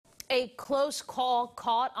A close call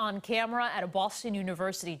caught on camera at a Boston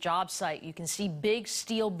University job site. You can see big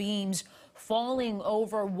steel beams falling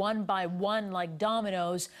over one by one like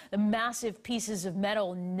dominoes. The massive pieces of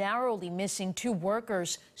metal narrowly missing two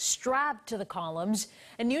workers strapped to the columns.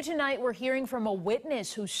 And new tonight, we're hearing from a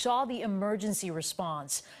witness who saw the emergency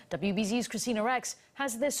response. WBZ's Kristina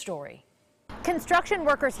has this story. Construction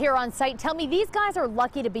workers here on site tell me these guys are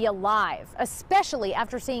lucky to be alive, especially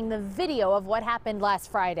after seeing the video of what happened last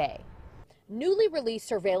Friday. Newly released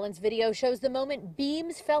surveillance video shows the moment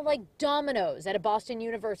beams fell like dominoes at a Boston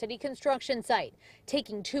University construction site,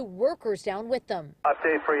 taking two workers down with them.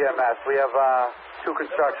 Update for EMS. We have two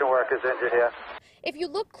construction workers injured here. If you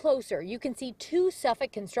look closer, you can see two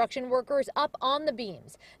Suffolk construction workers up on the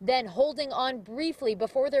beams, then holding on briefly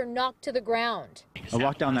before they're knocked to the ground. I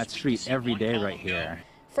walk down that street every day right here.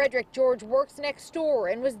 Frederick George works next door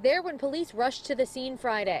and was there when police rushed to the scene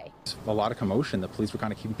Friday. A lot of commotion. The police were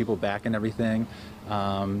kind of keeping people back and everything,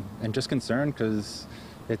 and just concerned because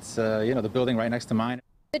it's, the building right next to mine.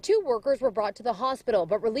 The two workers were brought to the hospital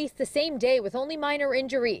but released the same day with only minor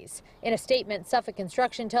injuries. In a statement, Suffolk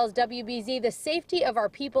Construction tells WBZ the safety of our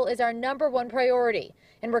people is our #1 priority,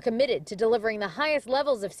 and we're committed to delivering the highest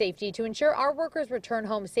levels of safety to ensure our workers return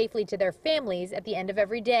home safely to their families at the end of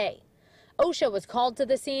every day. OSHA was called to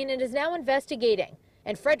the scene and is now investigating,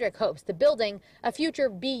 and Frederick hopes the building, a future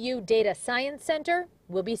BU Data Science Center,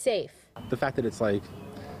 will be safe. The fact that it's like,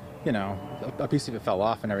 a piece of it fell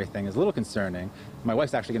off and everything is a little concerning. My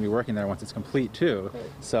wife's actually going to be working there once it's complete, too.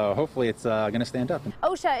 So hopefully it's going to stand up.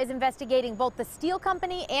 OSHA is investigating both the steel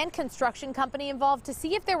company and construction company involved to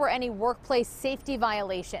see if there were any workplace safety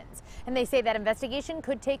violations. And they say that investigation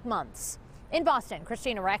could take months. In Boston,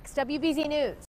 Kristina, WBZ News.